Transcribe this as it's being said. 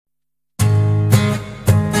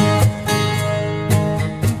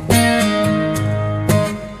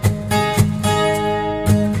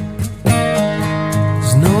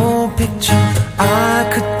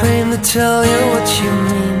tell you what you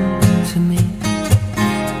mean to me.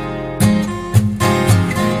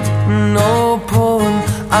 No poem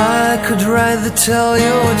I could write to tell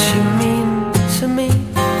you what you mean to me.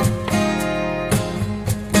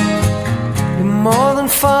 You're more than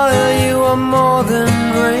fire, you are more than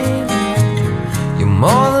rain. You're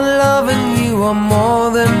more than love and you are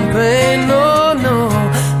more than pain. No, no,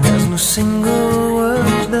 there's no single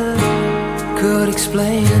word that could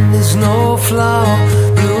explain. There's no flower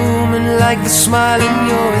blooming like the smile in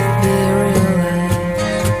your ethereal eyes.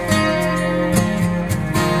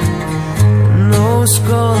 No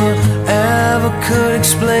scholar ever could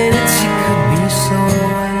explain it. You could be so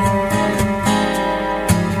wise.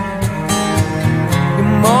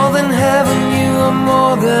 You're more than heaven, you are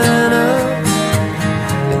more than earth.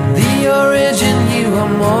 In the origin, you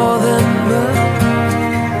are more than birth.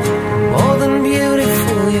 More than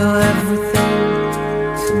beautiful, you're everything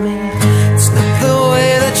to me. It's not the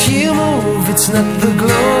way that you move, it's not the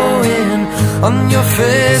glowing on your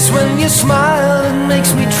face when you smile. It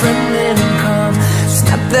makes me trembling and calm. It's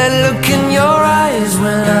not that look in your eyes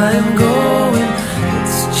when I am going.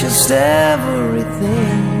 It's just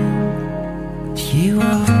everything that you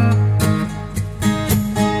are.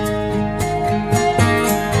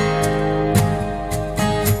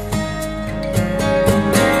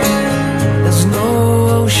 There's no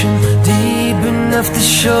ocean deep enough to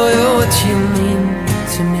show you what you mean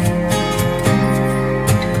to me.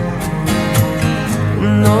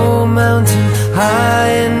 No mountain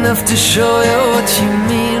high enough to show you what you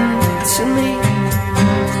mean to me.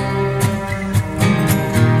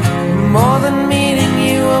 More than meaning,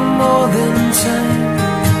 you are more than time.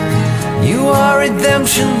 You are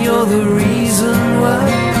redemption, you're the reason why.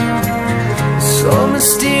 So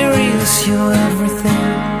mysterious, you're everything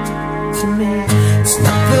to me. It's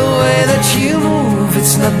not the way that you move,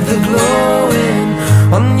 it's not the glowing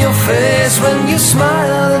on your face when you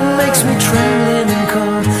smile that makes me trembling and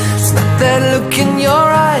calm. It's not that look in your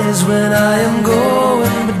eyes when I am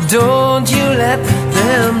going. But don't you let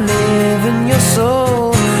them live in your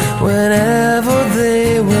soul whenever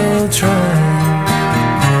they will try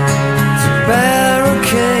to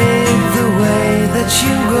barricade the way that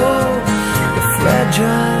you go. You're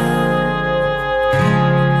fragile,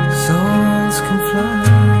 souls can fly.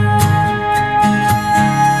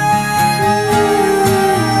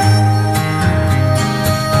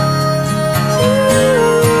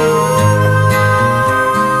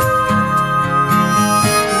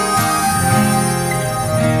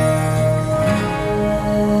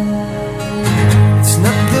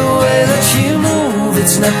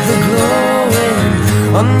 It's not the glowing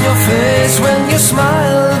on your face when you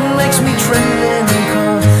smile that makes me trembling and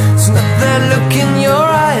calm. It's not that look in your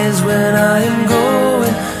eyes when I am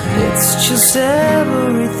going. It's just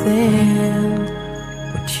everything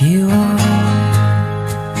what you are.